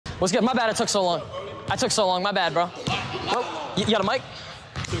What's good? My bad it took so long. I took so long, my bad, bro. You got a mic?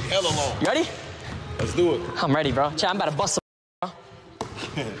 Took hella long. You ready? Let's do it. I'm ready, bro. Chat, I'm about to bust some,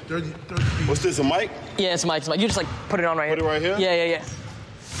 bro. What's this, a mic? Yeah, it's a mic, it's a mic. You just like put it on right here. Put it right here? Yeah.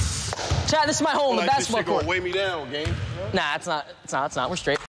 Chat, this is my home, the basketball court. Gonna weigh me down, gang. Nah, it's not. We're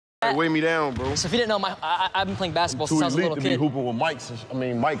straight. Hey, weigh me down, bro. So if you didn't know, I've been playing basketball since I was a little to kid. be hooping with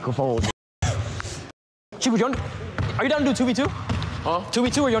microphones. Chibu, are you down to do 2v2? Huh?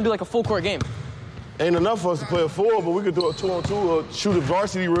 2v2 or you want to do like a full court game? Ain't enough for us to play a 4, but we could do a 2-on-2 or shoot a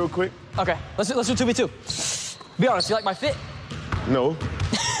varsity real quick. Okay, let's do 2v2. Be honest, you like my fit? No.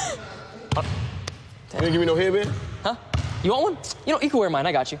 You didn't give me no headband? Huh? You want one? You can wear mine,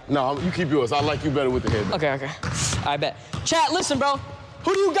 I got you. No, you keep yours. I like you better with the headband. Okay. I bet. Chat, listen, bro.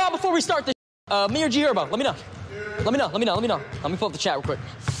 Who do you got before we start this? Me or G Herbo? Let me know. Let me know. Let me pull up the chat real quick.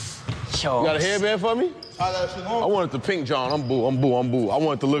 Yo. You got a headband for me? I wanted the pink John. I'm boo. I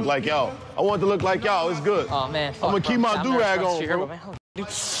want it to look like y'all. It's good. Oh, man. I'm going to keep my do-rag on, bro. Right,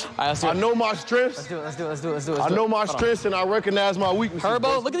 let's do it. I know my strengths. Let's do it. I know my strengths and I recognize my weaknesses.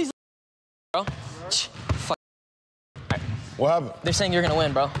 Herbo, look at these, bro. Fuck. Right. What happened? They're saying you're going to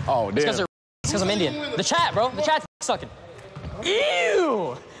win, bro. Oh, damn. It's because I'm Indian. The chat, bro. The chat's sucking.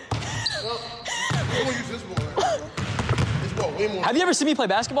 Ew! Have you ever seen me play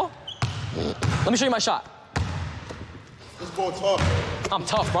basketball? Let me show you my shot. This ball tough. I'm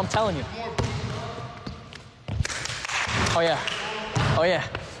tough, bro. I'm telling you. Oh, yeah.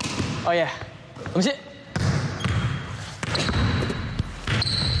 Let me see it.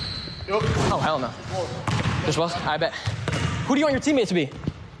 Oh, hell no. Just was? I bet. Who do you want your teammate to be?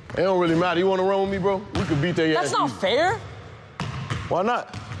 It don't really matter. You want to run with me, bro? We could beat their ass. That's not fair. Why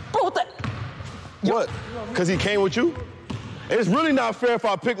not? Bro, what the? What? Because he came with you? It's really not fair if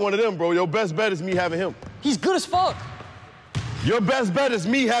I pick one of them, bro. Your best bet is me having him. He's good as fuck. Your best bet is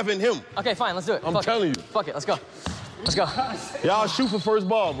me having him. Okay, fine, let's do it. I'm telling you. Fuck it, let's go. Y'all shoot for first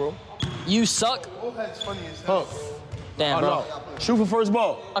ball, bro. You suck. Huh. Damn, bro. Shoot for first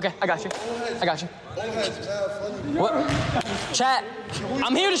ball. Okay, I got you. What? Chat,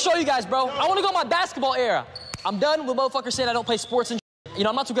 I'm here to show you guys, bro. I want to go my basketball era. I'm done with motherfuckers saying I don't play sports and shit. You know,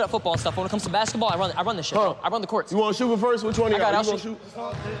 I'm not too good at football and stuff. When it comes to basketball, I run this shit, bro. I run the courts. You want to shoot for first? Which one you got? You shoot?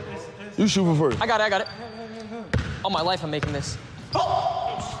 You shoot for first. I got it. All my life I'm making this.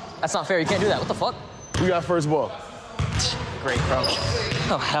 That's not fair. You can't do that. What the fuck? We got first ball. Great, bro.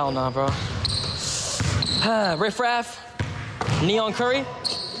 Oh, hell no, bro. Riff Raff, N3on Curry.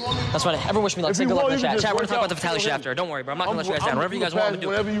 That's right. Everyone wish me luck. Say good luck in the chat. Chat, we're going to talk about the fatality shit after. Don't worry, bro. I'm not going to let you guys down. Whatever you guys want to do.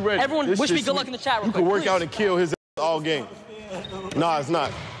 Whenever you ready. Everyone wish me good luck in the chat real quick. You can work please. out and kill his ass all game. Nah, it's not.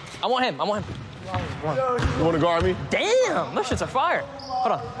 I want him. You want to guard me? Damn, those shits are fire.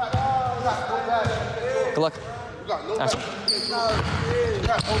 Hold on. Good luck. Nice.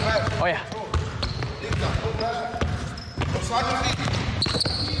 Oh, yeah.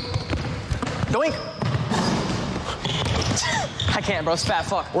 Doink. I can't, bro. It's fat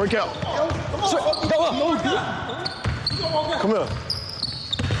fuck. Work out. Go. Come here.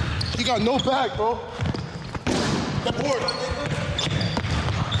 He got no back, bro. That board.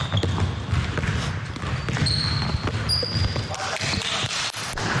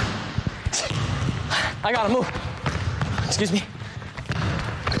 I gotta move. Excuse me.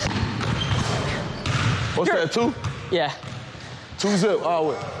 What's that, 2? Yeah. 2 zip. Oh,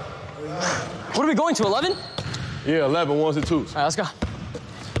 wait. What are we going to, 11? Yeah, 11, 1s and 2s. All right, let's go.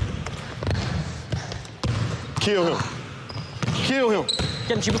 Kill him.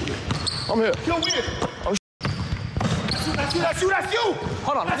 Get him, Chibu. I'm here. Yo, win. Oh, That's you.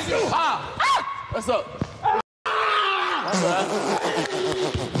 Hold on. That's you. What's up?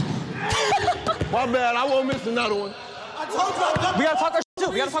 My bad. I won't miss another one. I told you. We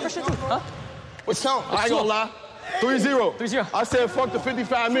gotta talk our shit too. Huh? What's count? I ain't gonna lie. 3-0. 3-0. I said fuck the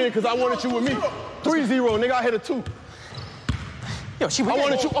 55 million because I wanted you with me. 3-0, nigga. I hit a 2. Yo, Chibu. I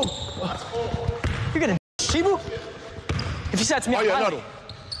wanted you. Oh. You're getting Chibu? If you said it to me, Oh, yeah, another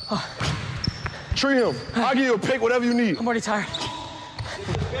one. Treat him. I'll give you a pick, whatever you need. I'm already tired.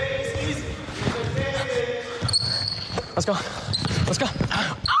 Let's go.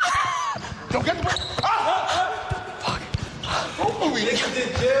 Don't get the ball. Fuck.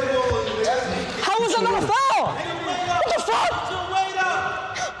 How was that not a foul? What the fuck?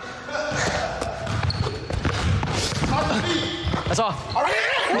 That's all.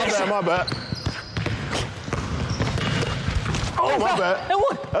 My bad. Oh, my bad.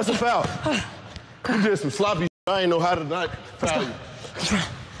 That's a foul. You did some sloppy. I ain't know how to not foul you.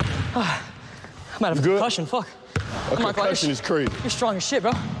 I'm out of a concussion. Fuck. A concussion is crazy. You're strong as shit,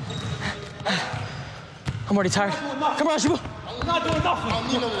 bro. I'm already tired. Come on, Shibu. not doing nothing.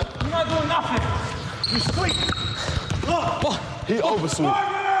 You're not doing nothing. You sweet. Look. He oversweet.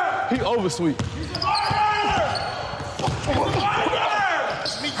 He oversweet. He's a murderer.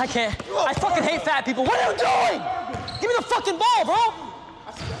 I can't. I fucking hate fat people. What are you doing? Give me the fucking ball, bro.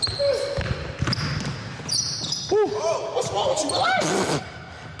 What's wrong with you?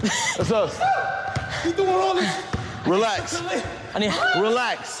 That's us. You doing all this? Relax.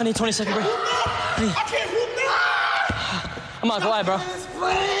 Relax. I need 20 seconds break. I can't hoop now. I'm not gonna lie, bro.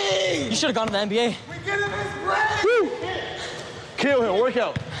 You should have gone to the NBA. We getting this break. Kill him. Work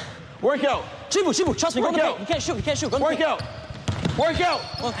out. Work out. Chibu, trust me. Go in the paint. You can't shoot. Go in the Work paint. out. Work out.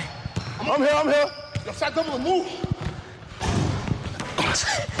 Okay. I'm here. Yo, shot double and move.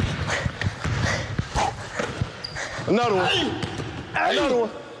 Another one. Another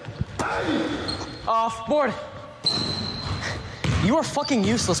one. Off board. You are fucking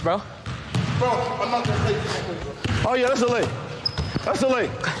useless, bro. Bro, I'm not gonna play this. Oh, yeah, that's a lay. That's a lay.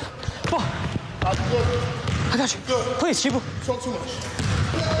 Ball. I'm good. I got you. Good. Please, Chibu. Talk too much.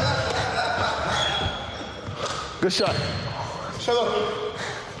 Good shot. Shut up.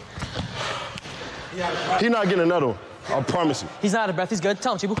 He's not getting another one. I promise you. He's not out of breath. He's good.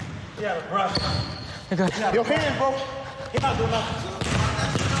 Tell him, Chibu. Yeah, bro. You're good. Your hand, bro. You're not doing nothing.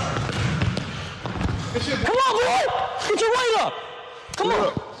 Come on, boy! Get your weight up! Come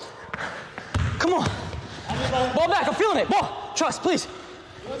on! Come on! Ball back, I'm feeling it. Ball! Trust, please.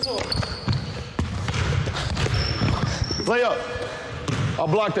 Lay up. I'll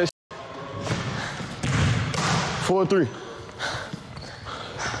block that 4-3.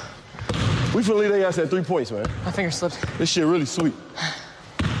 We finna leave their ass at 3 points, man. My finger slipped. This shit really sweet.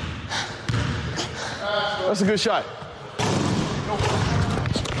 That's a good shot.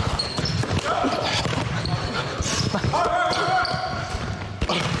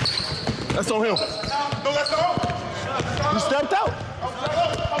 That's on him. No, that's all. You stepped out.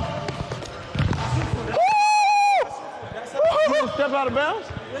 You step out of bounds?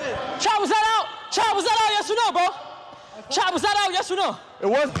 Chad, was that out? Chad, was that out? Yes or no, bro? Chad, was that out? Yes or no? It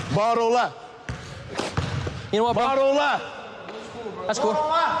was. Ball don't lie. You know what, Ball bro? don't lie. That's cool.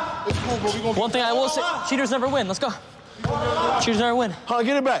 It's cool, bro. We gonna One thing I will say, cheaters never win. Let's go. Cheaters never win. Huh,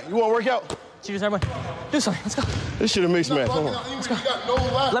 get it back. You wanna work out? Cheaters never win. Do something. Let's go. This shit a mixed match. Come on. Let's go. He got no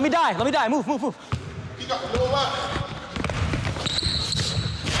lie. Let me die. Move. He got no lie.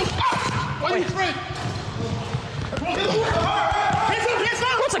 Why you afraid? Hands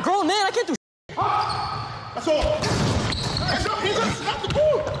up. What's a grown man? I can't do That's all. Hands up. Stop the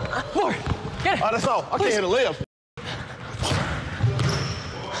ball. more. Get it. Oh, that's all. I can't hit a layup.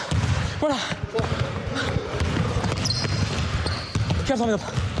 Run out. Careful, let me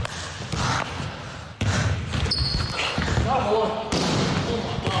go.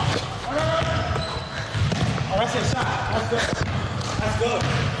 Oh, that's a shot. That's good.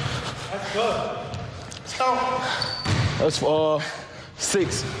 That's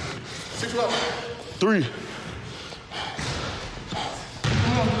 6. 6 left. 3.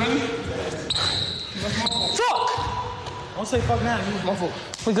 Fuck! Don't say fuck now. My fault.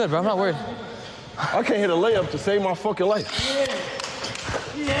 We good, bro. I'm not worried. I can't hit a layup to save my fucking life.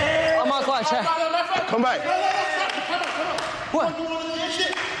 I'm not glad, Chad. Come back. What?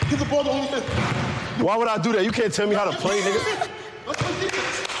 Get the ball to only fifth. Why would I do that? You can't tell me how to play, nigga. Let's play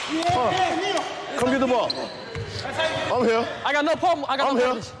defense. Come get the ball. I'm here. I got no problem. I got I'm no here.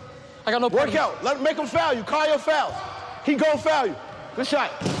 problems. I got no problem. Work out. Make him foul you. Call your fouls. He gon' foul you. Good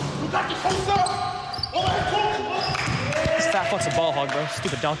shot. You got the post up. All that talk. This fat fuck's a ball hog, bro.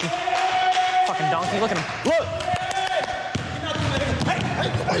 Stupid donkey. Fucking donkey. Look at him. Look.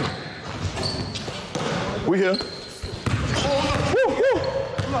 We here. Woo.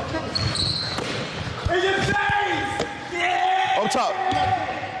 Up top.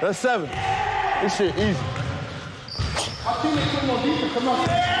 That's 7. This shit easy.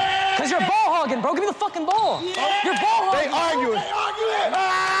 Cause you're ball hogging, bro. Give me the fucking ball. You're ball They hogging. arguing.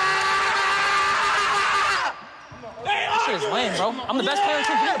 This shit is lame, bro. I'm the best player on the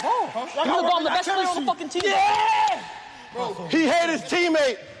team. Give me the ball. Give me the ball. I'm the best player on the fucking team. He hate his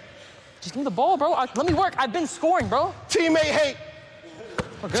teammate. Just give me the ball, bro. Let me work. I've been scoring, bro. Teammate hate.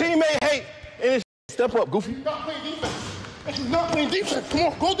 Teammate hate. And it's step up, Goofy. You're not playing defense. You're not playing defense. Come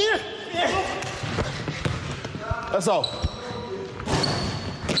on, go there. That's all.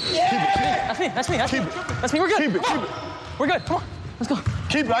 That's me. That's me. That's me. That's me. We're good. Keep it. Come on. Keep it. We're good. Come on. Let's go.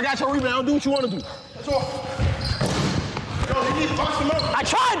 Keep it. I got your rebound. Do what you want to do. That's all. Yo, you need to box him out. I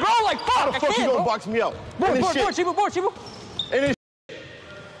tried, bro. Like, fuck. How the fuck you gonna box me out? Board, In board, his board, shit. Chibu, Chibu.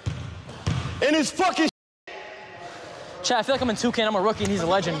 In his fucking Chad, I feel like I'm in 2K and I'm a rookie and he's a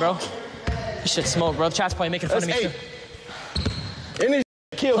legend, bro. This shit's smoke, bro. Chat's probably making fun That's of me 8. too.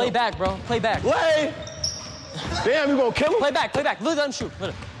 kill him. Play back, bro. Play back. Lay. Damn, you gonna kill him? Play back, play back. Look at him shoot.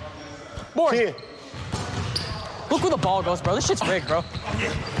 Look. Board. 10. Look where the ball goes, bro. This shit's rigged, bro.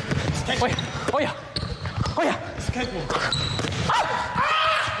 Wait. Oh, yeah. Oh, yeah. It's a cakewalk. Ah!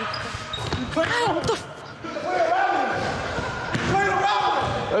 What the f...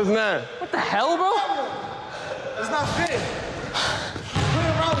 That's 9. What the hell, bro? It's not fair.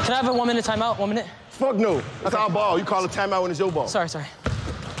 Can I have a 1 minute timeout? 1 minute? Fuck no. That's our ball. You call a timeout when it's your ball. Sorry.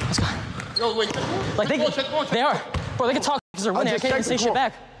 Let's go. Yo, wait. Like, they are. Bro, they can talk because they're winning. I can't even say shit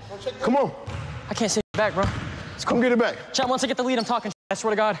back. Come on. I can't say shit back, bro. Come get it back. Chat, once I get the lead, I'm talking shit. I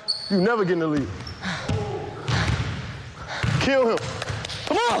swear to God. You never get in the lead. Kill him.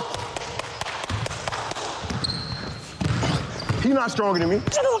 Come on! He not stronger than me.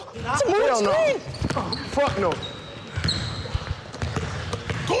 It's a moving screen! No. Fuck no.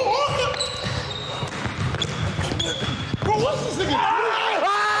 Go on! Bro, what's this nigga?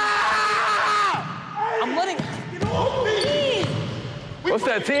 I'm letting... What's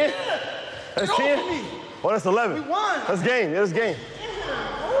that, 10? That's 10? Oh, that's 11. We won. That's game. That's game.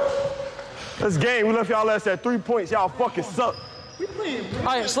 That's game. We left y'all ass at 3 points. Y'all fucking suck. We playing, bro. All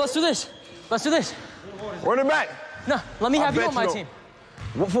right, so let's do this. Let's do this. Run it back. No, let me have you on my team.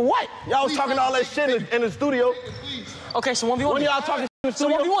 For what? Y'all was talking all that shit in the studio. Okay, so 1v1. When y'all talking in the So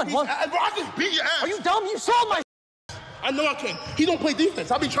studio? 1v1. Bro, I just beat your ass. Are you dumb? You saw my... I know I can. He don't play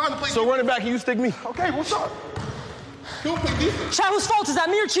defense. I be trying to play So run it back and you stick me. Okay, what's up? He don't play defense. Chat, whose fault is that?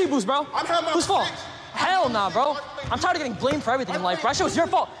 Me or Chibu's, bro? I've had my Whose fault? mistakes. Hell nah, bro. I'm tired of getting blamed for everything in life, bro. That shit was your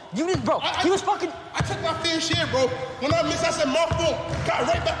fault. You didn't, bro. He was fucking... I took my fair share, bro. When I missed, I said, my fault. Got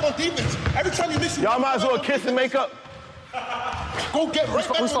right back on defense. Every time you miss, you... Y'all might as well kiss and make up. Go get right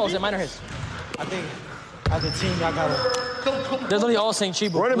back Whose on fault is it? defense. Mine or his? I think as a team, y'all gotta. They're literally all saying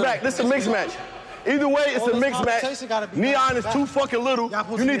Chibu. Run it back. This is a mixed match. Either way, it's a mixed match. N3on is too fucking little.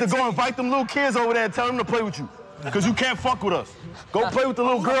 You need to go invite them little kids over there and tell them to play with you. Because you can't fuck with us. Go play with the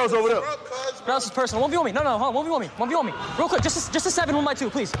little girls over there. Bro, this is personal. 1v1 me. No, hold on. 1v1 me. 1v1 me. Real quick, just a 7 with my 2,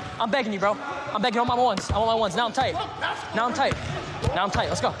 please. I'm begging you, bro. I'm begging you. I want my ones. I want my ones. Now I'm tight.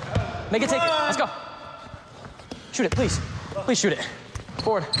 Let's go. Make it take it. Let's go. Shoot it, please. Please shoot it.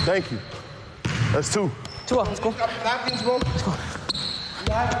 Forward. Thank you. That's 2. 2 up. Let's go. Napkins, bro. Let's go.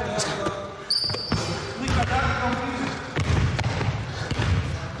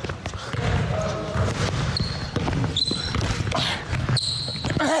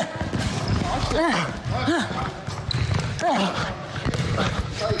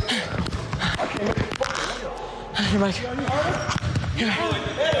 Here, Mike. Here.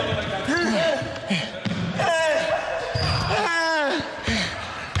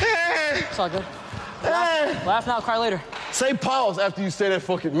 It's all good. Laugh now, cry later. Say pause after you say that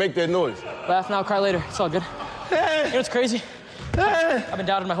fucking, make that noise. Laugh now, cry later. It's all good. You know what's crazy? I've been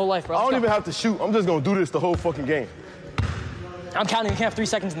doubted my whole life, bro. I don't even have to shoot. I'm just gonna do this the whole fucking game. I'm counting. You can't have 3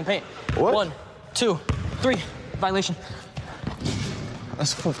 seconds in the paint. What? 1, 2, 3. Violation.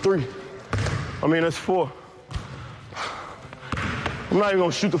 That's 3. I mean, that's 4. I'm not even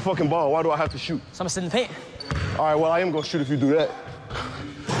gonna shoot the fucking ball. Why do I have to shoot? So I'm gonna sit in the paint. All right, well, I am gonna shoot if you do that.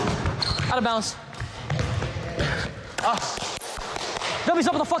 Out of bounds. W's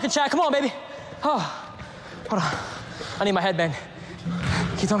up with the fucking chat. Come on, baby. Oh, hold on. I need my headband.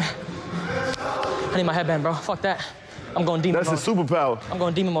 Can you tell me? I need my headband, bro. Fuck that. I'm going demon mode. That's a superpower. I'm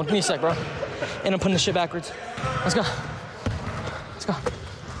going demon mode. Give me a sec, bro. And I'm putting this shit backwards. Let's go. Let's go.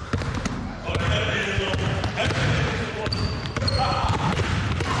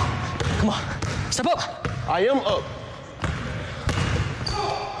 Come on. Step up. I am up.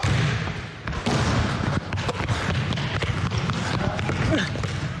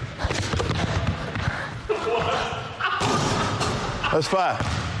 That's 5.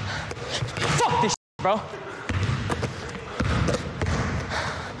 Fuck this shit, bro.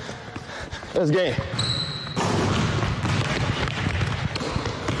 That's game.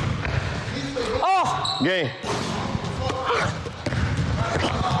 Oh! Game.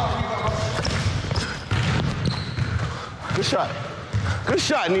 Good shot. Good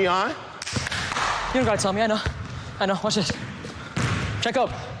shot, N3on. You don't gotta tell me. I know. Watch this. Check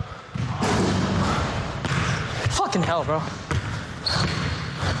up. Fucking hell, bro.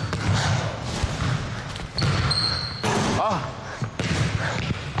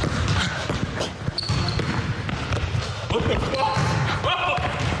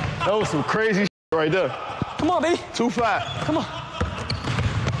 That was some crazy shit right there. Come on, baby. 2-5. Come on.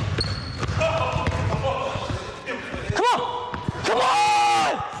 Come on! Come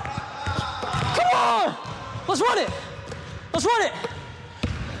on! Come on! Let's run it! Let's run it!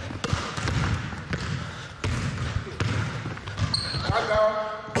 I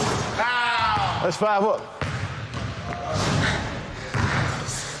know. That's 5 up.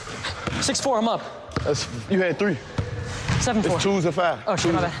 6-4, I'm up. You had 3. 7-4. It's 2s and 5. Oh,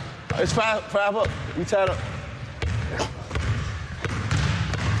 shit, my bad. It's 5 up. We tied up.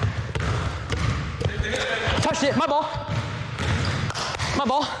 Touched it. My ball. My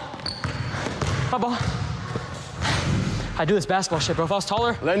ball. My ball. I do this basketball shit, bro. If I was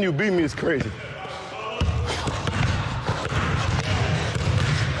taller. Letting you beat me is crazy.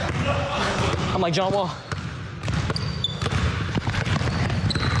 I'm like John Wall.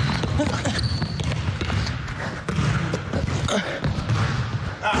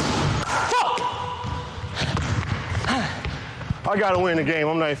 I gotta win the game.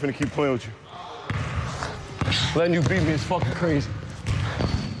 I'm not even finna keep playing with you. Letting you beat me is fucking crazy.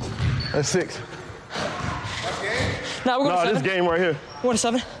 That's 6. Nah, we're going to 7. This game right here. We're going to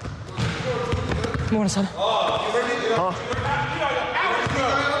 7. We're going to 7. Huh?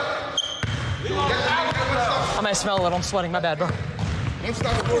 I might smell a little. I'm sweating. My bad, bro.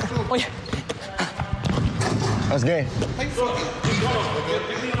 Oh, yeah. That's game.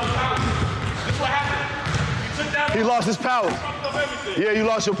 He lost his powers. Yeah, you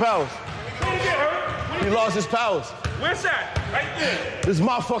lost your powers. He lost his powers. Where's that? Right there. This is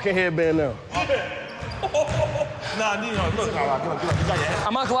my fucking headband now. Nah, N3on, look. You got your headband.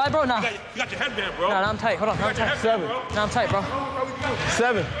 I'm not gonna lie, bro. Nah. You got your headband, bro. Nah, I'm tight. Hold on. I'm tight. 7. Nah, I'm tight, bro.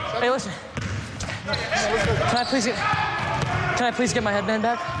 7. Hey, listen. Can I please get my headband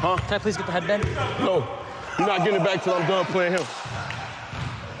back? Huh? Can I please get the headband? No. You're not getting it back till I'm done playing him.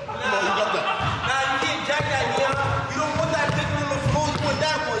 Come on, you got that. Nah, you can't jack that, Leon. You don't want that big one on the floor. You want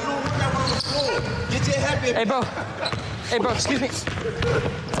that one. You don't want that one on the floor. Get your headband. Hey, bro. Hey, bro, excuse me.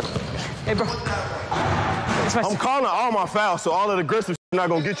 Hey, bro. I'm calling all my fouls, so all that aggressive shit not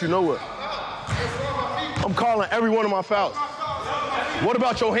gonna get you nowhere. I'm calling every one of my fouls. What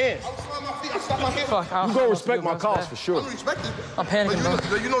about your hands? Fuck, You gonna respect my calls for sure. I'm panicking, bro.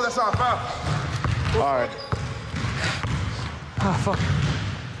 You know that's not a foul. All right. Oh, fuck.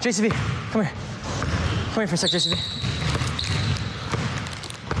 JCB, come here. Come here for a sec, JCB.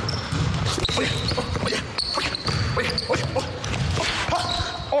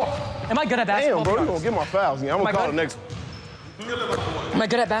 Am I good at basketball? Damn, bro, you gonna get my fouls. I'm gonna call the next one. Am I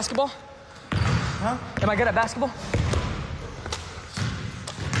good at basketball? Huh? Am I good at basketball?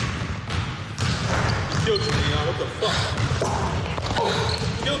 Killed you, Leon. What the fuck?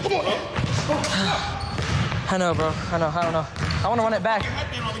 Killed you, bro. I know, bro. I know. I don't know. I want to run it back.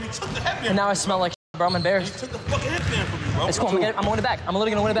 And now I smell like shit, bro. I'm embarrassed. You took the fucking headband from me, bro. It's cool. I'm winning it back. I'm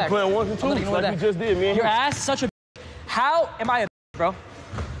literally gonna win it back. Playing 1s and 2s like you just did, man. Your ass is such a. How am I a bro?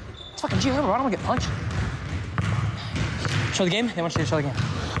 It's fucking G, bro. I don't want to get punched. Show the game? They want you to show the game.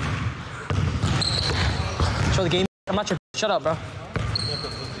 Show the game. I'm not your. Shut up, bro.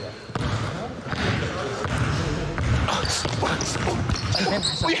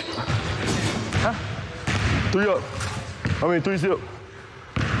 Huh? 3 up. 3 zip.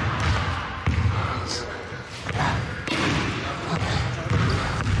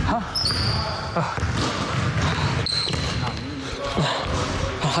 Huh? Oh.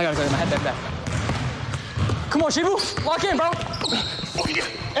 I gotta go get my headband back. Come on, Shibu. Lock in, bro.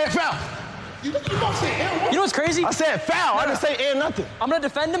 And foul. You know what's crazy? I said foul. I didn't say and nothing. I'm gonna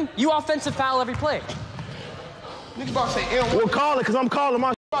defend him. You offensive foul every play. Nigga about to say N1. We'll call it, because I'm calling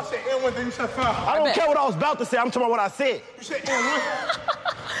my about to say N1, then you said foul. I don't care what I was about to say. I'm talking about what I said. You said N1.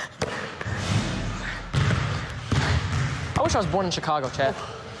 I wish I was born in Chicago, Chad.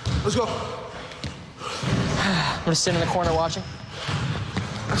 Let's go. I'm just sitting in the corner watching.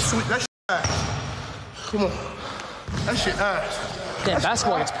 That's sweet. That shit ass. Come on. That shit ass. Damn,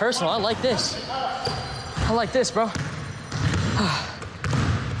 basketball gets personal. I like this. I like this, bro.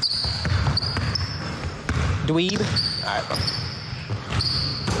 Dweeb. All right, bro.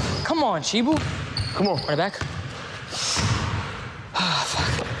 Come on, Shibu. Come on. Run it back. Ah,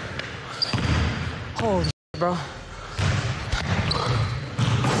 fuck. Holy shit, bro.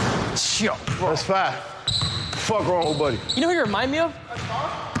 Yo, bro. That's 5. Fuck wrong, old buddy. You know who you remind me of?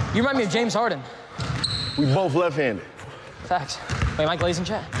 You remind me of James Harden. We both left-handed. Facts. Wait, am I glazing,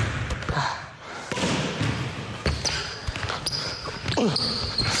 chat?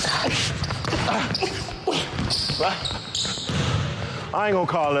 I ain't gonna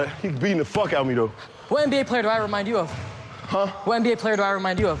call that. He beating the fuck out of me, though. What NBA player do I remind you of? Huh? What NBA player do I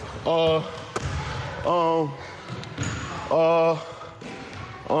remind you of?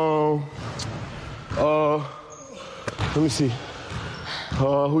 Let me see.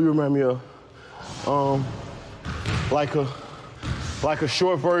 Who you remind me of? Like a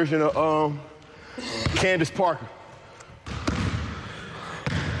short version of Candace Parker.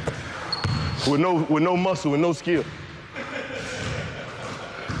 With no muscle, with no skill.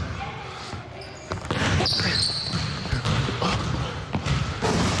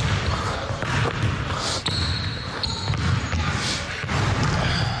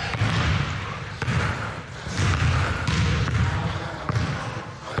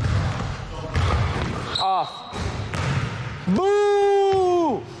 Off.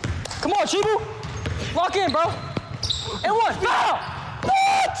 Boo! Come on, Chibu. Lock in, bro. And one. Foul!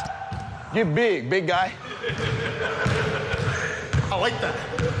 What? Get big guy. I like that.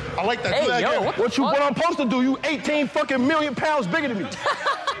 I like that. Hey, Do that yo, again. What I'm supposed to do? You 18 fucking million pounds bigger than me.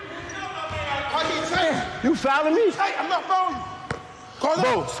 I need tight. You fouling me? Tight. I'm not fouling you. Call that.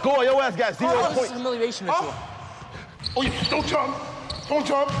 Bro, score. Your ass got 0 This is points. a humiliation ritual. Oh, yeah. Don't jump. Don't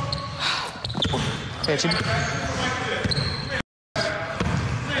jump. Okay, Chibu.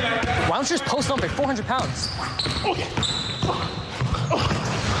 Why don't you just post up at 400 pounds? Okay.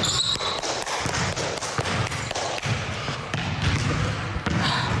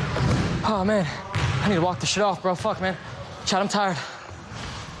 Oh, man. I need to walk this shit off, bro. Fuck, man. Chad, I'm tired.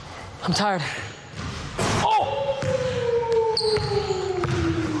 I'm tired. Oh!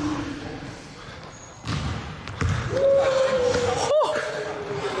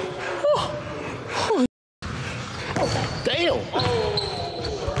 Damn.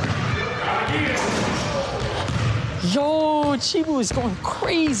 Yo, Chibu is going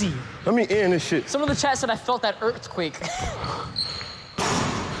crazy. Let me end this shit. Some of the chat said I felt that earthquake.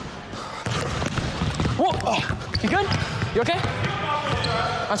 Whoa! Oh, you good? You okay?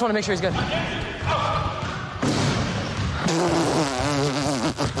 I just want to make sure he's good.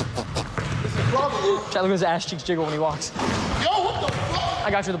 Chad, look at his ass cheeks jiggle when he walks. Yo, what the fuck? I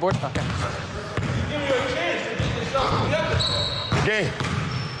got you the board. Okay. Game.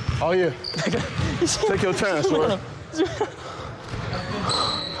 Oh, yeah. Take your time, sir.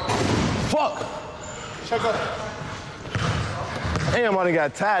 Fuck. Check out. Damn, I done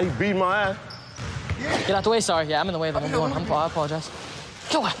got tired. He beat my ass. Get out the way, sorry. Yeah, I'm in the way of the number one. I apologize.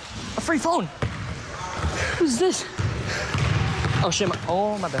 Yo, a free phone. Who's this? Oh, shit.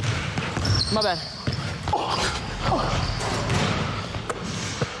 Oh, my bad. My bad.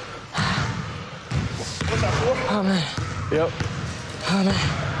 What's that for? Oh, man. Yep. Oh, man.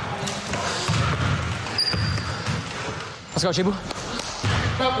 Let's go, Chibu.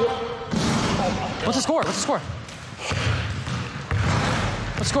 What's the score? What's the score?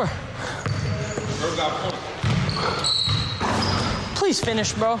 What's the score? Please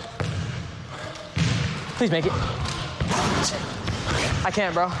finish, bro. Please make it. I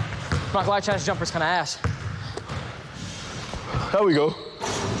can't, bro. I'm not gonna lie, Chad's jumper's kind of ass. There we go.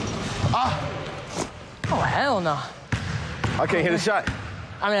 Oh, hell no. I can't hit a shot.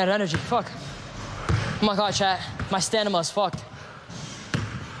 I'm out of energy. Fuck. I'm not gonna lie, Chad. My stamina is fucked.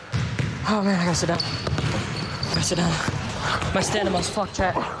 Oh, man, I gotta sit down. I gotta sit down. My stamina's fucked,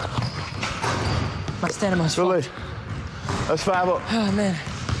 Chad. My stamina's fucked. Billy, that's 5 up. Oh, man.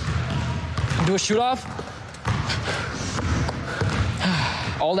 Do a shoot-off?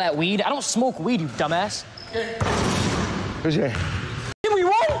 All that weed? I don't smoke weed, you dumbass. Who's your hand? Yeah, we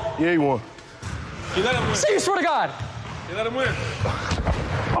won? Yeah, you won. You let him win. Say you swear to God. You let him win.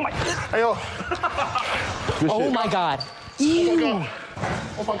 Oh, my. Hey, yo. Good Oh, shit. my God. Ew.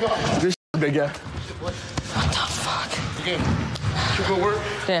 Oh, my God. Good shit, big guy. What the fuck? Again. Should go work.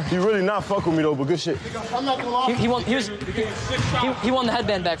 Damn. You really not fuck with me, though, but good shit. I'm not gonna lie. He won the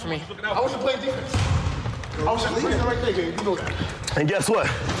headband back for me. I wasn't playing defense. I was just playing the right thing, you know that. And guess what?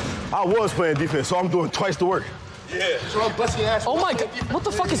 I was playing defense, so I'm doing twice the work. Yeah. So I'm busting your ass. Oh, my God. What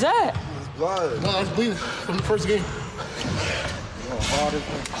the fuck is that? No, I was bleeding from the first game.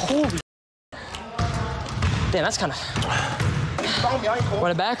 Holy. Damn, that's kind of.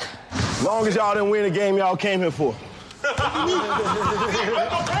 Run it back. Long as y'all didn't win the game y'all came here for.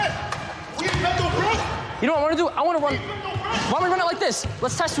 You know what I want to do? I want to run. Why don't we run it like this?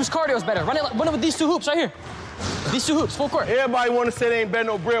 Let's test whose cardio is better. Run it with these two hoops right here. These two hoops, full court. Everybody want to say they ain't bet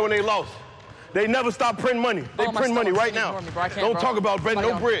no bread when they lost. They never stop printing money. They print money right now. Don't talk about betting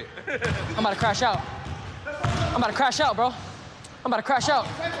no bread. I'm about to crash out. I'm about to crash out, bro. I'm about to crash out.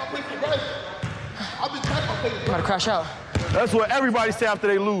 I'm about to crash out. That's what everybody say after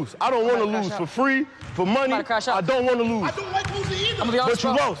they lose. I don't want to lose for free, for money. I don't want to lose. I don't like losing either. I'm gonna be honest, But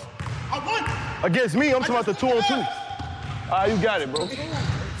you bro. lost. I won. Against me, I'm talking about the 2-on-2. All right, you got it, bro.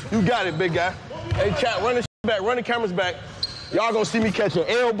 You got it, big guy. Hey, chat, run the back, run the cameras back. Y'all gonna see me catching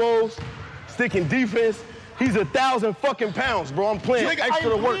elbows, sticking defense. He's 1,000 fucking pounds, bro. I'm playing extra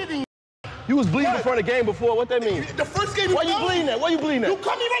to work. You was bleeding before the game before. What that mean? The first game. Why you bleeding at? Why you bleeding at? You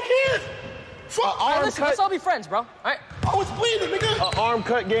cut me right here. Fuck. All right, listen, let's all be friends, bro. All right. I was bleeding, nigga. Arm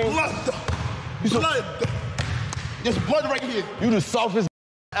cut game. There's blood right here. You the softest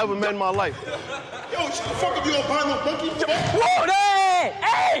ever met in my life. Yo, shut the fuck up, you don't buy no monkey. Whoa, hey!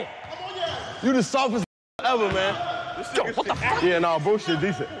 Hey! You the softest ever, man. Yo, what the fuck? Yeah, nah, bro, shit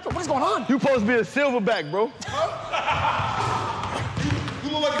decent. Yo, what is going on? You supposed to be a silverback, bro.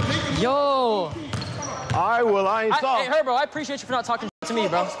 You look like a bacon. Yo. All right, well, I ain't soft. Hey, Herbo, I appreciate you for not talking to me,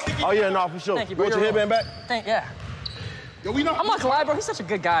 bro. Oh, yeah, nah, for sure. Thank you, bro. You want your headband back? Yeah. Yo, we not. I'm not gonna lie, bro. He's such a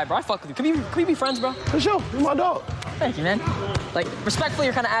good guy, bro. I fuck with you. Can we be friends, bro? For sure, you're my dog. Thank you, man. Like, respectfully,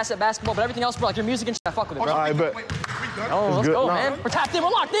 you're kind of ass at basketball, but everything else, bro, like your music and shit, I fuck with it, bro. All right, bet. Oh, let's good. go, Nah. man. We're tapped in. We're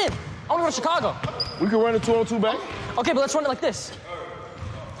locked in. I want to go to Chicago. We can run a 2-on-2 back. Okay, but let's run it like this.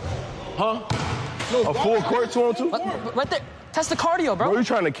 Huh? A full court 2-on-2? Right there. Test the cardio, bro. Bro, you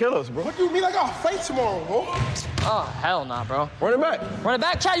trying to kill us, bro. What do you mean I got a fight tomorrow, bro? Oh, hell nah, bro. Run it back. Run it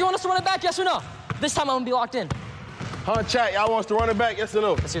back. Chad, you want us to run it back, yes or no? This time I'm gonna be locked in. Huh, chat, y'all wants to run it back, yes or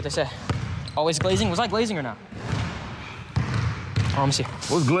no? Let's see what they say. Always glazing? Was I glazing or not? Oh, let me see.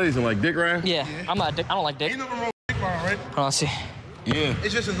 What's glazing, like dick riding? Yeah, I'm not a dick. I don't like dick. Ain't nothing wrong with dick riding, right? Oh, let's see. Yeah.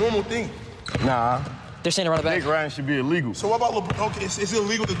 It's just a normal thing. Nah, They're saying to run it back. dick riding should be illegal. So what about LeBron? Okay, is it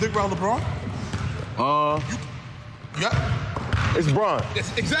illegal to dick ride LeBron? Yeah. It's Bron.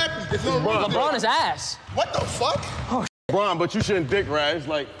 Exactly. It's no LeBron. LeBron is ass. What the fuck? Bron, but you shouldn't dick ride. It's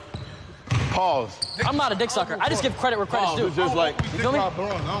like, pause. I'm not a dick sucker. I just give credit where credit's Pause. due. It's just like, You feel me?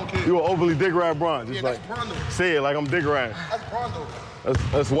 LeBron, I don't care. you an overly dick ride Bron. Just Yeah, like, that's Bron though. say it like I'm dick riding. That's Bron though.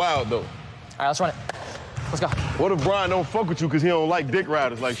 That's wild, though. All right, let's run it. Let's go. What if Bron don't fuck with you because he don't like dick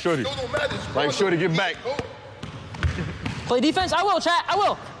riders like Shorty? No, don't matter. Like Shorty, get back. Play defense? I will, chat. I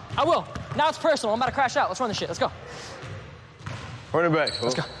will. I will. Now it's personal. I'm about to crash out. Let's run this shit. Let's go. Run it back.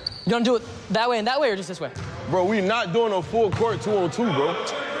 Let's go. You gonna do it that way and that way or just this way? Bro, we not doing no full court 2-on-2, bro.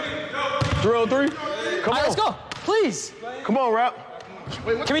 3-on-3? Come All right, on. let's go. Please. Come on, Rap.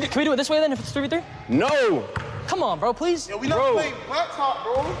 Can we do it this way then if it's 3v3? No. Come on, bro, please. Yo, we not Bro. playing blacktop,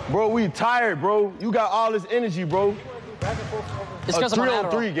 bro. Bro, we tired, bro. You got all this energy, bro. It's A because I'm on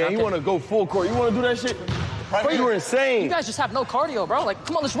 3-on-3 Adderall. game. Okay. You want to go full court. You want to do that shit? Right Bro, here. you're insane. You guys just have no cardio, bro. Like,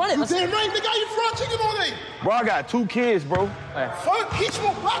 come on, let's run it. You Let's... damn right, nigga. I eat fried chicken all day. Bro, I got 2 kids, bro. Fuck, he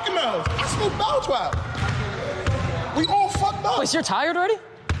smoked Rocky Mountains. I smoked Bow Twab. We all fucked up. Wait, so you're tired already?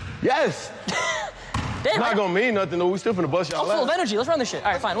 Yes. Damn, Not gonna mean nothing, though. We still finna bust y'all I'm full of out. energy. Let's run this shit.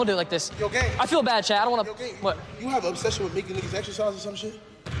 All right, fine. We'll do it like this. Yo, gang. I feel bad, Chad. I don't want Yo, to... gang. What? You have an obsession with making niggas exercise or some shit?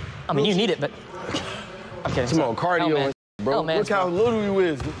 I mean, you need it, but... I'm kidding. Come on, Hell, cardio man. and bro. Hell, man, Look how little you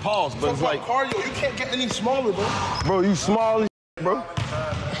is. Pause, but Talk it's about like, cardio. You can't get any smaller, bro. bro, you small as bro.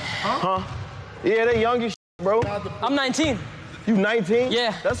 Huh? Yeah, they young as bro. I'm 19. You 19?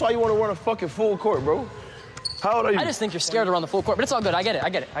 Yeah. That's why you want to run a fucking full court, bro. How old are you? I just think you're scared to run the full court, but it's all good. I get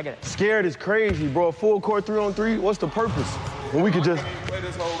it. Scared is crazy, bro. A full court 3-on-3, what's the purpose? When we could just... Play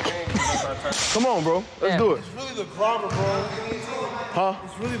this whole game. Come on, bro. Let's Yeah. do it. It's really the problem, bro. Huh?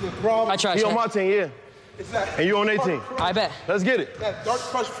 It's really the problem. I try, He on Chad. my team, yeah. It's that, And you on their team. I bet. Let's get it. that dark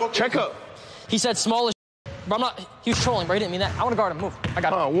crush fucking... Check up. He said small as but I'm not... He was trolling, bro. He didn't mean that. I want to guard him. Move. I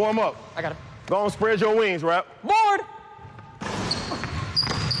got him. Warm up. I got him. Go on, spread your wings, Rap. Board!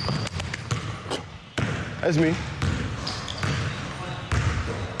 That's me.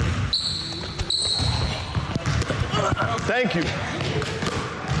 Thank you. You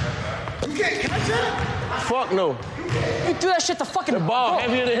can't catch that? Fuck no. You do that shit to fucking... The ball bro.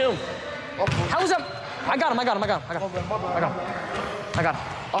 heavier than him. How is that... I got him.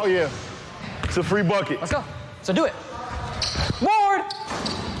 Oh, yeah. It's a free bucket. Let's go. So do it. Board!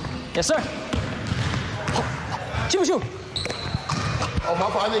 Yes, sir. Shoot, shoot. Oh, my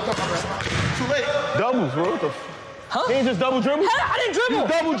fault. I didn't come back. Too late. Doubles, bro. What the Huh? He ain't just double dribble? I didn't dribble. You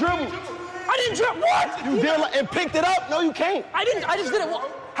double dribble. I didn't dribble. What? You did like, and picked it up? No, you can't. I didn't. I just did it.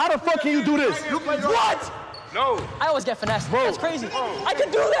 How the fuck can you do this? What? No. I always get finessed. Bro. That's crazy. I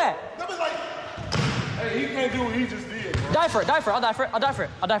could do that. Hey, he can't do what he just did. Die for it. I'll die for it. I'm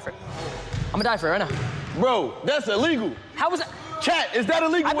gonna die for it right now. Bro, that's illegal. How was that? Chat, is that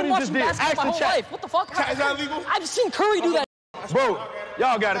illegal I've what been he just watching did? basketball Ask my the whole chat. life. What the fuck? Chat, is that illegal? I've seen Curry do that. Bro,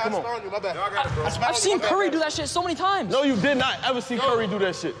 y'all got it. Come on. My bad. I've seen Curry do that shit so many times. No, you did not ever see Curry do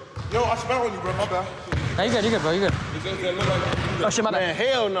that shit. Yo, I smell on you, bro. My bad. No, you're good, bro. You're good. Oh shit, my bad. Man,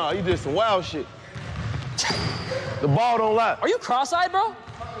 hell no. You did some wild shit. The ball don't lie. Are you cross-eyed, bro?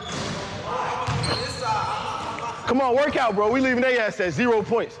 Come on, work out, bro. We leaving their ass at 0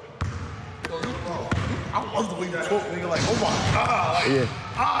 points. I love the way you talk, nigga. Like, oh my God. Like, Yeah.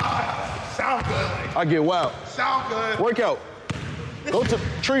 sound good. Like, I get wild. sound good. Work out. Go to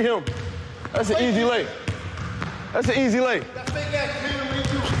treat him. That's an easy lay. That's an easy lay. That fake ass man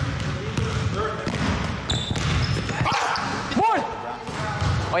with you. Board.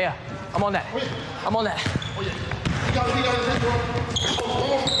 Oh yeah. I'm on that. I'm on that. Oh, yeah. He got his head, bro.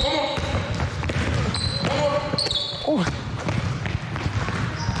 Come on.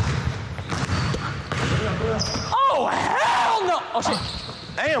 Oh, hell no! Oh, shit.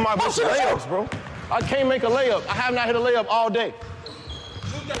 Damn, my bitch layups, bro. I can't make a layup. I have not hit a layup all day.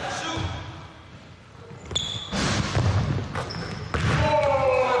 Shoot that, shoot.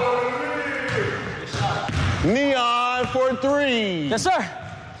 N3on for 3. Yes, sir.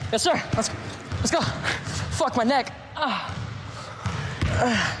 Yes, sir. Let's go. Fuck my neck.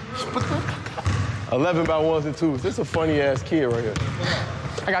 11 by 1s and 2s. This is a funny ass kid right here.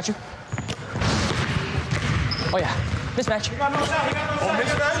 I got you. Oh, yeah. Mismatch. He got no shot. He got no shot.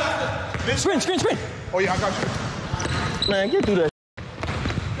 Mismatch. Screen. Oh, yeah, I got you. Man, get through that.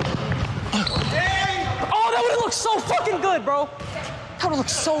 Oh, that would've looked so fucking good, bro. That would've looked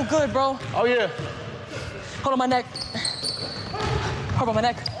so good, bro. Oh, yeah. Hold on, my neck. Herbo, my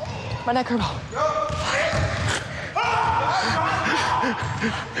neck. My neck, Herbo.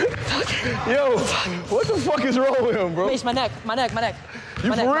 Yo, what the fuck is wrong with him, bro? Mace, my neck.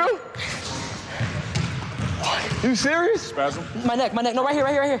 You for real? You serious? Spasm. My neck. No, right here.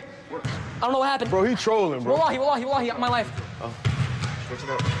 I don't know what happened. Bro, he trolling, bro. Wallahi, my life.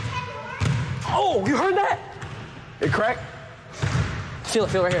 Oh, you heard that? It cracked? Feel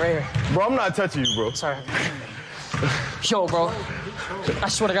it right here. Bro, I'm not touching you, bro. Sorry. Yo, bro. I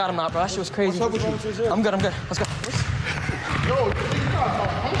swear to God I'm not, bro. That shit was crazy. I'm good. Let's go.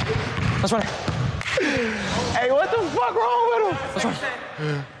 Let's run it. Hey, what the fuck wrong with him? Let's run it.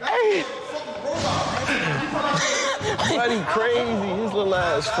 Hey. Buddy crazy. His little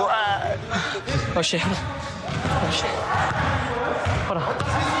ass fried. Oh, shit. Hold on.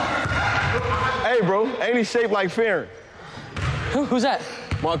 Hey, bro, ain't he shaped like Farron? Who's that?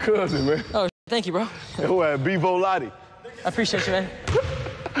 My cousin, man. Oh, thank you, bro. Who had B Volati? I appreciate you, man.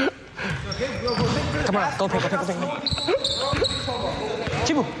 Come on, go pick.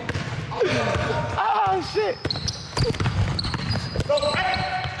 Chibu. Ah, shit.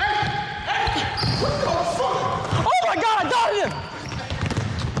 Oh my God, I dotted him.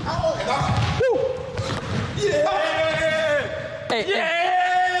 Hey, Yeah!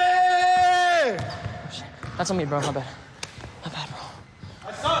 that's on me, bro. My bad, bro.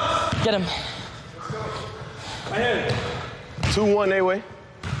 Get him. 2-1 they way.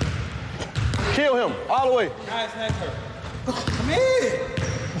 Kill him, all the way. Guys, next her. Come here.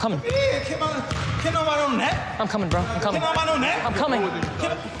 I'm coming. Can't nobody on that. I'm coming, bro. I'm coming. Can't nobody on that. I'm coming.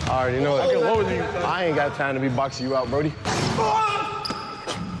 I already know it. I ain't got time to be boxing you out, Brody.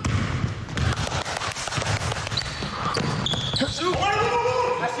 Shoot.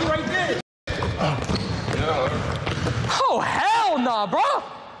 I see right there. Oh, hell nah, bro.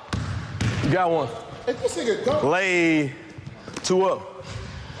 You got one. Hey, this nigga dumb. Lay 2 up.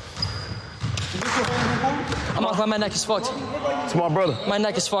 I'm off. My neck is fucked. To my brother. My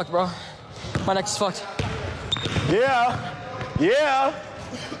neck is fucked, bro. My neck is fucked. Yeah.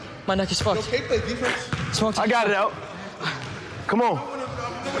 My neck is fucked. Okay, play defense. Smoked. I got it out. Come on.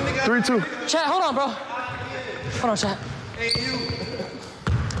 3-2. Chat, hold on, bro. Hold on, chat.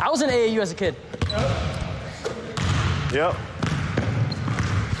 I was in AAU as a kid. Yep.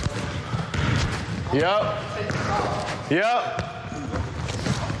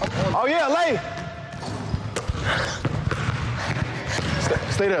 Oh, yeah, lay.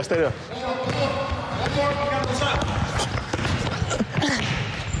 Stay there.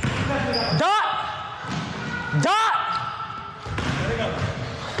 Dot!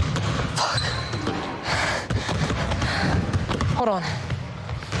 Fuck. Hold on.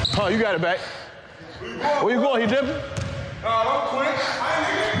 Oh, you got it back. Where you going? He dipping?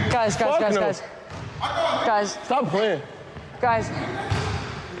 Guys. Stop playing. Guys.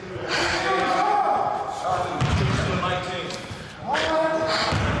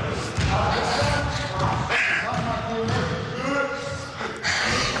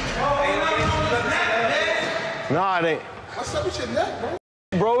 Nah, it ain't. What's up with your neck, bro?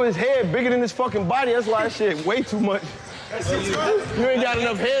 Bro, his head bigger than his fucking body. That's why that shit way too much. You ain't got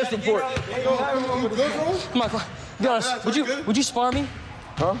enough head support. You good, bro? Come on. Be honest. Would you spar me?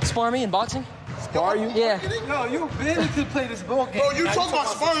 Huh? Spar me in boxing? Spar you? Yeah. Yo, you barely could play this ball game. Bro, you talk about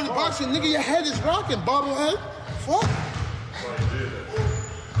sparring in the boxing, nigga, your head is rocking, bobblehead. Fuck.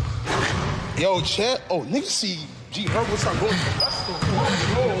 Yo, Chet. Oh, nigga see G Herbo start going.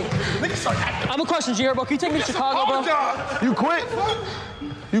 Nigga start acting. I have a question, G Herbo. Can you take me to Chicago, bro? You quit?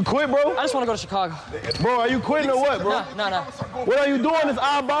 You quit, bro? I just want to go to Chicago. Bro, are you quitting or what, bro? No. What are you doing? This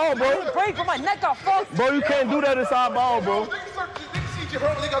eyeball, bro? Break, but my neck got fucked. Bro, you can't do that. This eyeball, bro. Nigga see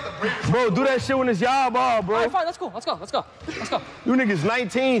Bro, do that shit when it's y'all ball, bro. All right, fine, that's cool. Let's go, let's go, let's go. You niggas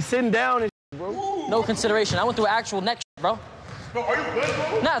 19, sitting down and shit, bro. No consideration. I went through actual neck shit, bro. Bro, are you good,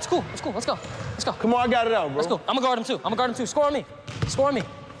 bro? Nah, it's cool. It's cool. Let's go. Let's go. Come on, I got it out, bro. Let's go. I'm gonna guard him too. I'm gonna guard him too. Score on me. Score on me.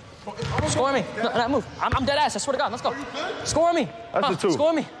 Score on me. No, move. I'm dead ass. I swear to God. Let's go. Score on me. That's the two. Score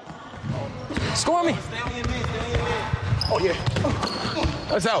on me. Score on me. Oh, yeah.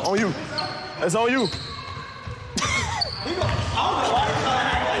 That's out. On you. That's on you.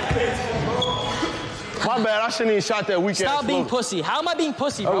 My bad. I shouldn't even shot that weak ass. Stop being pussy. How am I being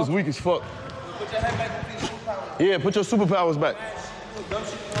pussy, bro? That was weak as fuck. Yeah, put your superpowers back.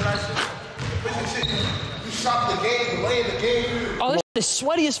 You shot the game, lay in the game. Oh, this shit is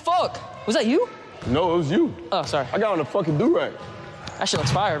sweaty as fuck. Was that you? No, it was you. Oh, sorry. I got on the fucking do-rag. That shit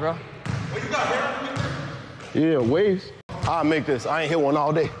looks fire, bro. Oh, you got hair? Yeah, waves. I'll make this. I ain't hit one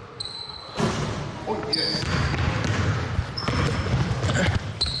all day. Oh, yeah.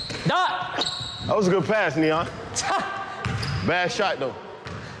 Dot. That was a good pass, N3on. Bad shot, though.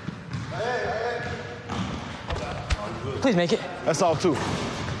 Please make it. That's all, too.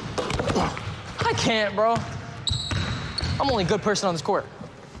 I can't, bro. I'm the only good person on this court.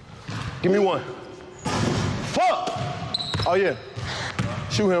 Give me one. Fuck! Oh, yeah.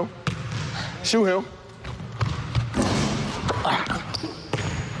 Shoot him. Shoot him.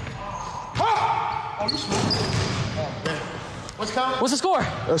 Oh, you smooth. Oh, man. What's count? What's the score?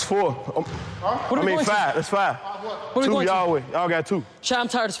 That's 4. What I are we mean, going 5. That's 5. What are we 2 going y'all way. Y'all got 2. Chat, I'm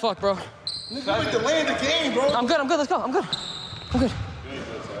tired as fuck, bro. Nigga, you make the lay in the game, bro. I'm good. Let's go. I'm good.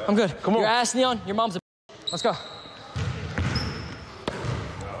 I'm good. Come on. Your ass, N3on. Your mom's a Let's go.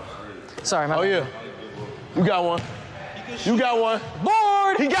 Sorry, man. Oh, yeah. You got one. You got one.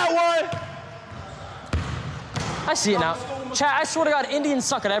 Board! He got one. I see it now. Chat, I swear to God, Indians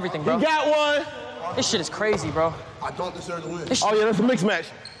suck at everything, bro. He got one. This shit is crazy, bro. I don't deserve to win. Oh, yeah, that's a mixed match.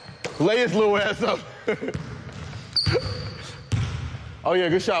 Lay his little ass up. Oh, yeah,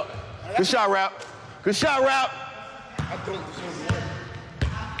 good shot. Good shot, Rap. Good shot, Rap. I don't deserve to win.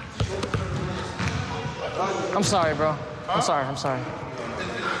 I'm sorry, bro. I'm sorry.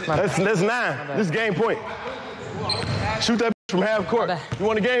 That's 9. This is game point. Shoot that from half court. You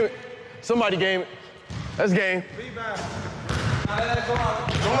want to game it? Somebody game it. That's game. Don't let this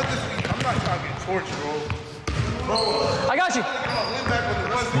be. I'm not trying to get tortured, bro. I got you.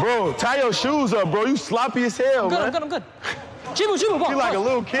 Bro, tie your shoes up, bro. You sloppy as hell, man. I'm good. Chibu, ball. You like a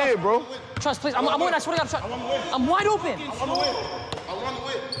little kid, bro. Trust, please. I'm winning. I swear to God. I'm wide open. I want to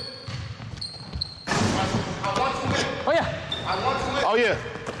win. Oh, yeah. Oh, yeah.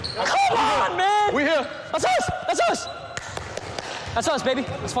 Come on, man. We here. That's us, baby.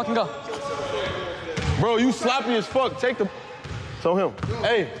 Let's fucking go. Bro, you sloppy as fuck. Take the... So him.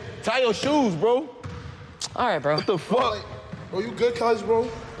 Hey, tie your shoes, bro. All right, bro. What the fuck? Bro, you good, cuz, bro?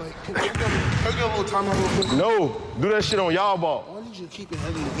 Like, can we get a little time out real quick? No, do that shit on y'all ball. I need you to keep it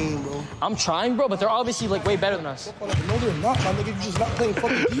heavy in the game, bro. I'm trying, bro, but they're obviously, like, way better than us. No, they're not, my nigga. You're just not playing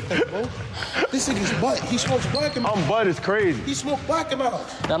fucking defense, bro. This nigga's butt. He smokes black and I'm butt is crazy. He smoked black and out.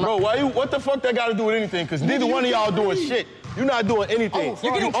 Bro, what the fuck that got to do with anything? Because neither one of y'all doing shit. You're not doing anything.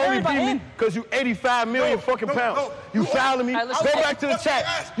 You're getting you only carried by beat me him. because you 85 million fucking pounds. You fouling me. All right, Go listen. back to the chat.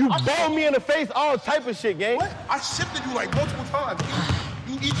 You balled me in the face, all type of shit, gang. What? I shifted you like multiple times.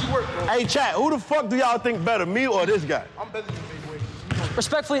 You easy work, bro. Hey, chat, who the fuck do y'all think better, me or this guy? I'm better than you, big weight.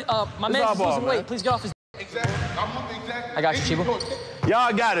 Respectfully, my It's man's our ball, losing man. weight. Please get off his... Exactly. I'm moving exactly. I got you, Chibu.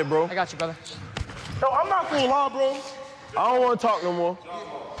 Y'all got it, bro. I got you, brother. No, I'm not gonna lie, bro. I don't want to talk no more.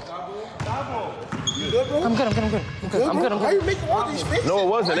 You good, bro? I'm good. Why you making all these faces? No, it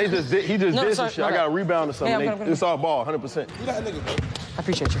wasn't. He just did No, some sorry, shit. my I bad. got a rebound or something. Hey, I'm good. It's our ball, 100%. You that nigga, bro. I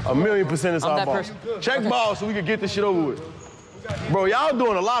appreciate you. 1,000,000% it's I'm our that ball. person. Check ball so we can get this shit over with. Bro, y'all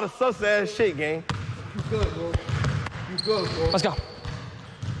doing a lot of sus ass shit, gang. You good, bro. You good, bro. Let's go.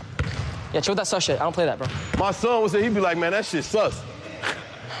 Yeah, chill with that sus shit. I don't play that, bro. My son would say, he'd be like, man, that shit sus.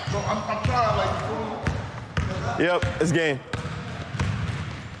 Bro, I'm trying, like, Yep, it's game.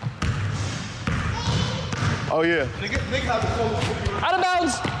 Oh, yeah. nigga have the close. Out of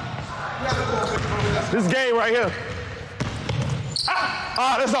bounds. This game right here.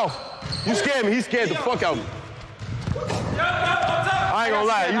 Ah, that's off. You scared me. He scared the fuck out of me. I ain't gonna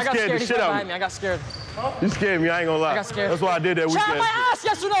lie. You scared the shit out of me. I got scared. You scared me. I ain't gonna lie. I got scared. That's why I did that Chat weekend. my ass,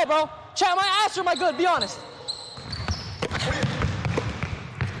 yes or no, bro? Chat my ass or my good? Be honest.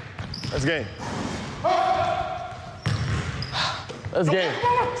 That's game. That's game.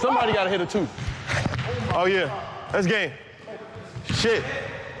 Somebody gotta hit a 2. Oh, yeah. That's game. Shit.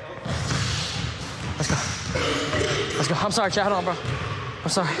 Let's go. I'm sorry, chat. Hold on, bro. I'm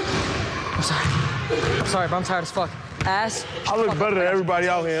sorry, bro. I'm tired as fuck. ass. I look better than everybody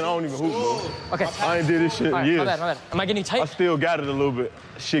out here and I don't even hoop, bro. Okay. I ain't did this shit in years. My bad. Am I getting tight? I still got it a little bit.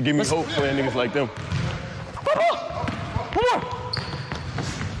 Shit give me hope playing niggas like them. Come on.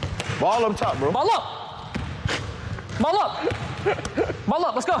 Ball up top, bro. Ball up. Ball up. Ball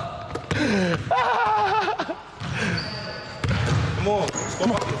up. Let's go. Come on.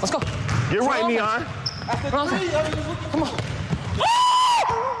 Let's go. Get right, N3on. Come on.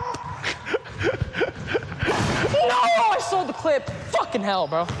 No, I sold the clip. Fucking hell,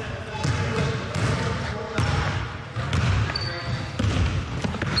 bro.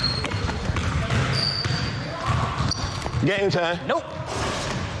 Game time. Nope.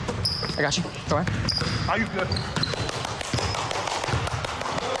 I got you. Go ahead. How you feel?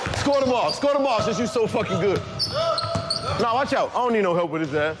 Score the ball. Score the ball since you so fucking good. Nah, watch out. I don't need no help with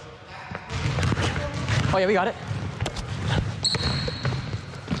his ass. Oh, yeah, we got it.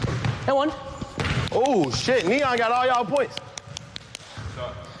 And one. Oh, shit. N3on got all y'all points.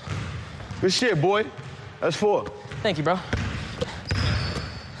 Good shit, boy. That's 4. Thank you, bro.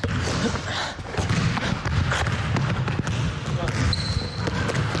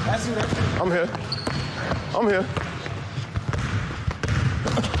 I'm here. I'm here.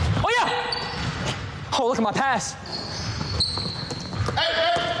 Oh, yeah! Oh, look at my pass.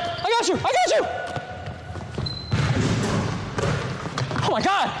 I got you! Oh, my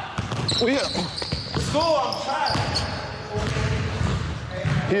God! Oh, yeah.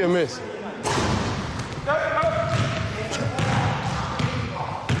 He a miss.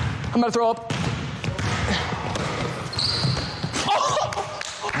 I'm about to throw up.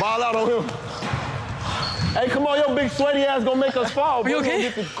 Ball out on him. Hey, come on, your big sweaty ass gonna make us fall. Are you okay?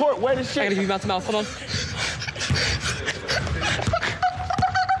 Get the court wet as I shit. gotta give you mouth to mouth. Hold on.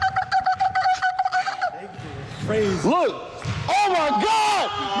 Look. Oh my God!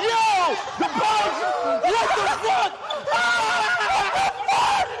 Yo! The ball! What the fuck?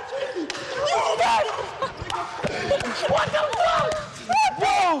 What the fuck?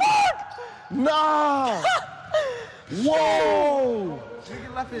 Yo! Nah! Whoa!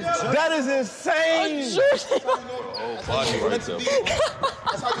 That is insane!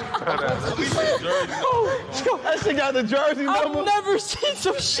 That shit got the jersey number. I've never seen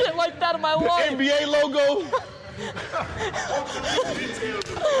some shit like that in my life. NBA logo.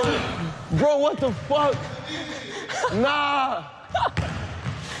 Bro, what the fuck? Nah.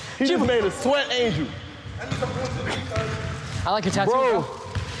 He just made a sweat angel. I like your tattoo, Bro,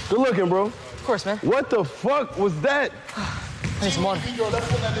 good looking, bro. Of course, man. What the fuck was that? I need some water.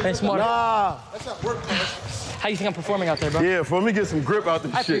 Nah. How you think I'm performing out there, bro? Yeah, for me get some grip out the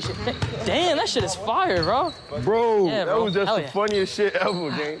I shit. appreciate it. Damn, that shit is fire, bro. Bro, Yeah, that bro. was just Hell the yeah. funniest shit ever,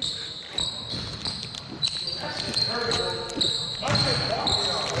 gang.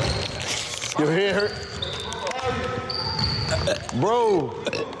 Your head hurt? Bro,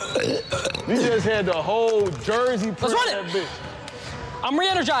 you just had the whole jersey print Let's run that it. bitch. I'm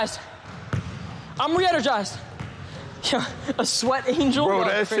re-energized. Yeah, a sweat angel. Bro, Yo,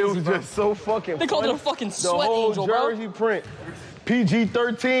 that crazy, shit was bro. just so fucking They called it funny. a fucking The sweat whole angel, bro. jersey print.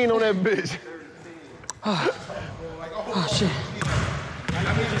 PG-13 on that bitch. Oh, shit.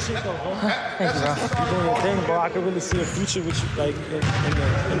 I made your shit though, bro. Thank you, bro. You're doing your thing, bro. I could really see a future with you, like,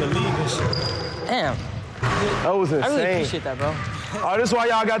 in the league and shit. Damn. That was insane. I really appreciate that, bro. Oh, this is why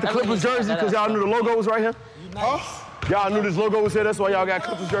y'all got the That really Clippers means jersey, that because y'all knew the logo was right here? Nice. Y'all knew this logo was here, that's why y'all got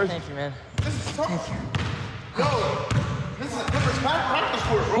Clippers jersey? Thank you, man. This is tough. Yo, this is the Clippers practice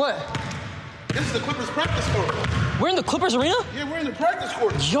court, bro. What? This is the Clippers practice court. We're in the Clippers arena? Yeah, we're in the practice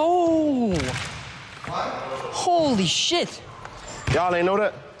court. Yo! Holy shit. Y'all ain't know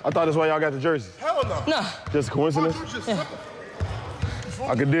that? I thought that's why y'all got the jerseys. Hell no. Nah, Just a coincidence? You just slipping.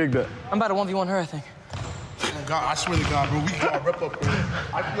 I could dig that. I'm about to 1v1 her, I think. Oh, God, I swear to God, bro, we got rep up there.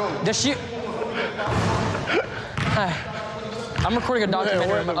 Yo, Does she? Hi. I'm recording a documentary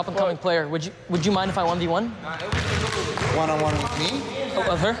what of an the up-and-coming fuck? player. Would you mind if I 1v1? One-on-one with me?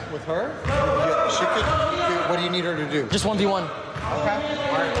 With her? With her? Yeah, she could. What do you need her to do? Just 1v1.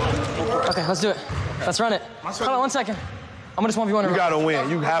 Okay, let's do it. Let's run it. Hold on 1 second. I'm gonna just 1v1 her. You gotta win.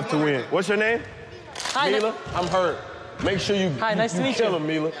 You have to win. What's your name? Hi, Mila? I'm hurt. Make sure you, Hi, nice to meet kill you. him,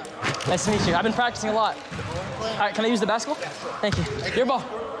 Mila. Nice to meet you. I've been practicing a lot. All right, can I use the basketball? Thank you. Your ball.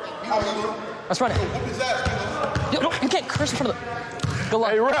 Let's run it. Yo, no, you can't curse in front of the... Good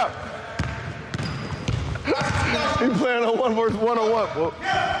luck. Hey, rap. He playing on 1v1 on what, bro?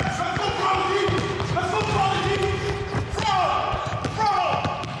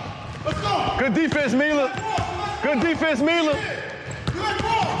 Good defense, Mila. Good defense, Mila.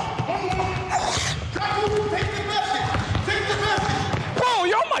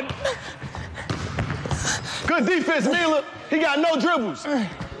 Good Good defense, Mila. He got no dribbles. Get that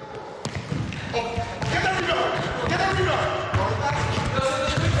rebound. Get that rebound.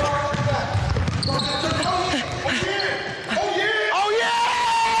 Oh, yeah.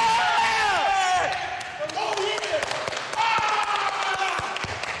 Oh, yeah!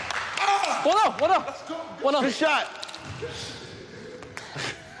 What up? Good shot.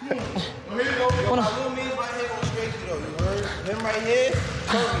 Here you go. Yo, my little man's right here on straight though. You heard? Him right here,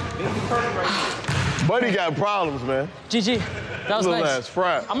 Curry. Baby Curry right here. Buddy got problems, man. GG. That was Little nice. ass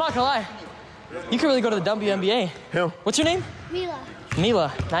fried. I'm not gonna lie. You could really go to the WNBA. Him. What's your name? Mila.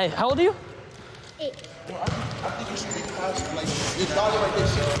 Mila. Nice. How old are you? 8. I think you should make class like your dollar right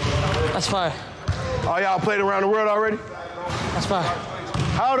there. That's fire. Oh, y'all played around the world already? That's fire.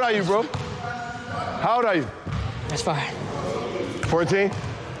 How old are you, bro? How old are you? That's fire. 14?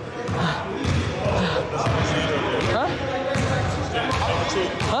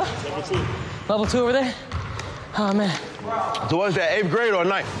 Huh? Level 2 over there? Oh, man. So what's that, 8th grade or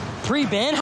 9th? 3 band?